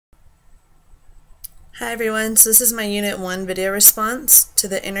Hi everyone, so this is my Unit 1 video response to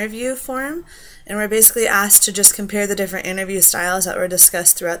the interview form, and we're basically asked to just compare the different interview styles that were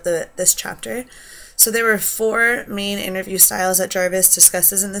discussed throughout this chapter. So there were 4 main interview styles that Jarvis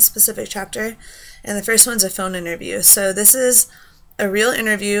discusses in this specific chapter, and the first one's a phone interview. So this is a real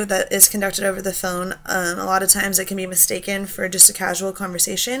interview that is conducted over the phone. A lot of times it can be mistaken for just a casual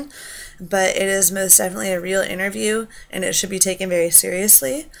conversation, but it is most definitely a real interview, and it should be taken very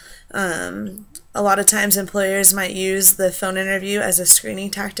seriously. A lot of times employers might use the phone interview as a screening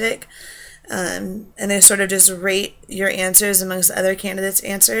tactic, and they sort of just rate your answers amongst other candidates'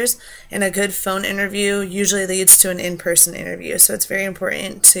 answers, and a good phone interview usually leads to an in-person interview, so it's very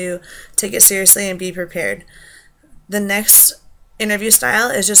important to take it seriously and be prepared. The next interview style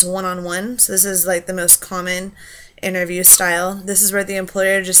is just one-on-one, so this is like the most common interview style. This is where the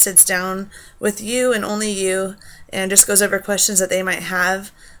employer just sits down with you and only you and just goes over questions that they might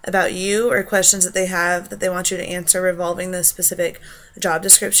have about you or questions that they have that they want you to answer revolving the specific job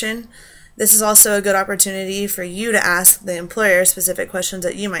description. This is also a good opportunity for you to ask the employer specific questions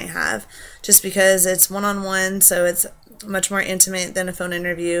that you might have, just because it's one-on-one, so it's much more intimate than a phone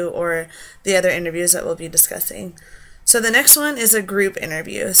interview or the other interviews that we'll be discussing. So the next one is a group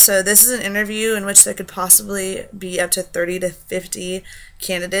interview. So this is an interview in which there could possibly be up to 30 to 50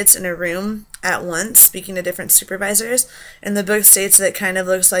 candidates in a room at once speaking to different supervisors. And the book states that it kind of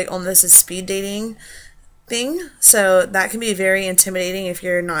looks like almost a speed dating thing. So that can be very intimidating if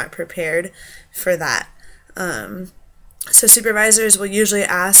you're not prepared for that. So supervisors will usually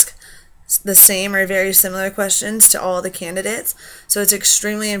ask the same or very similar questions to all the candidates. So it's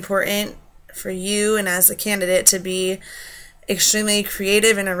extremely important for you and as a candidate to be extremely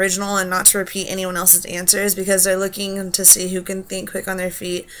creative and original and not to repeat anyone else's answers, because they're looking to see who can think quick on their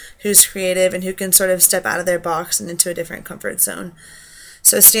feet, who's creative, and who can sort of step out of their box and into a different comfort zone.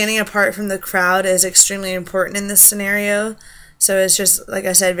 So standing apart from the crowd is extremely important in this scenario. So it's just, like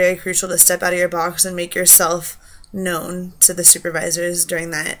I said, very crucial to step out of your box and make yourself known to the supervisors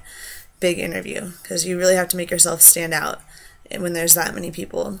during that big interview, because you really have to make yourself stand out when there's that many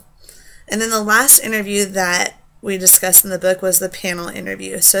people. And then the last interview that we discussed in the book was the panel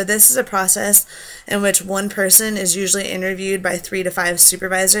interview. So this is a process in which one person is usually interviewed by 3 to 5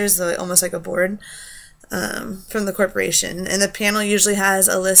 supervisors, almost like a board, from the corporation. And the panel usually has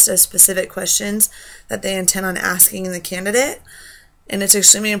a list of specific questions that they intend on asking the candidate. And it's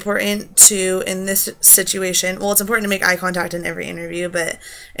extremely important to, in this situation, well, it's important to make eye contact in every interview, but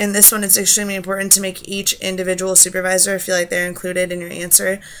in this one, it's extremely important to make each individual supervisor feel like they're included in your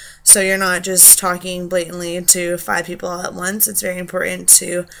answer. So you're not just talking blatantly to 5 people all at once. It's very important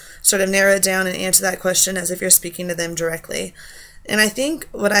to sort of narrow it down and answer that question as if you're speaking to them directly. And I think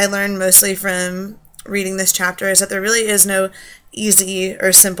what I learned mostly from reading this chapter is that there really is no easy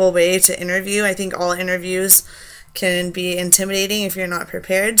or simple way to interview. I think all interviews can be intimidating if you're not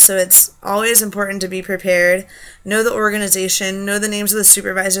prepared, so it's always important to be prepared, know the organization, know the names of the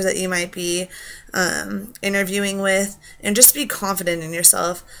supervisors that you might be interviewing with, and just be confident in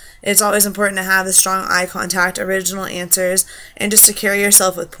yourself. It's always important to have the strong eye contact, original answers, and just to carry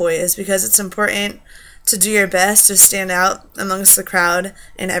yourself with poise, because it's important to do your best to stand out amongst the crowd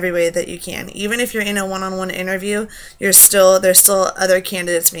in every way that you can. Even if you're in a one-on-one interview, there's still other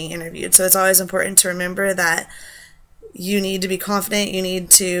candidates being interviewed, so it's always important to remember that you need to be confident, you need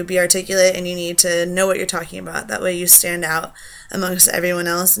to be articulate, and you need to know what you're talking about. That way you stand out amongst everyone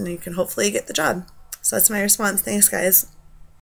else and you can hopefully get the job. So that's my response. Thanks, guys.